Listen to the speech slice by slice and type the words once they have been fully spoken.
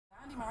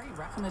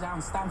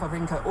Stanford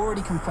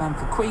already confirmed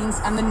for Queens,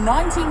 and the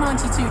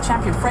 1992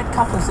 champion Fred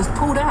Couples has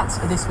pulled out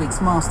of this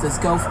week's Masters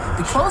Golf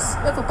because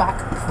of a back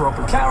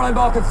problem. Caroline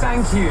Barker,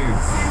 thank you.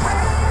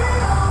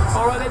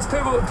 All right, let's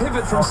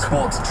pivot from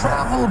sport to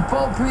travel.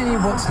 Bobby,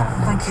 what's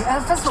happening? Thank you.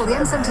 First of all, the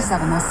M77,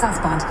 that's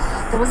southbound.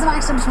 There was an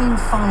accident between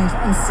 5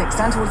 and 6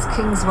 down towards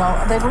Kingswell.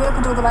 They've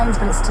reopened all the lanes,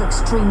 but it's still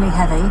extremely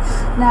heavy.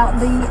 Now,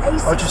 the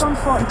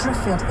A614 at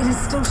Driffield, it is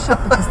still shut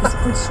because there's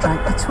bridge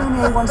strike between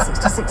the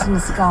A166 and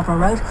the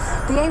Scarborough Road.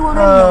 The A1M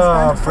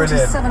northbound at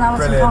 47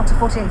 Allerton Park to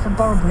 48 for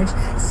Boroughbridge.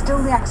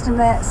 Still the accident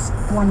there,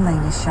 one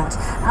lane is shut.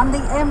 And the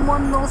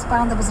M1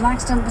 northbound, there was an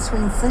accident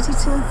between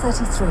 32 and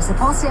 33. So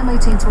past the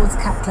M18 towards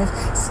Catcliffe,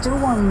 still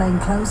one lane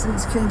closed, and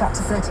it's queuing back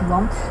to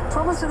 31.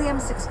 Problems with the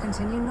M6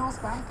 continue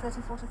northbound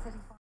 34 to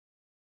 35.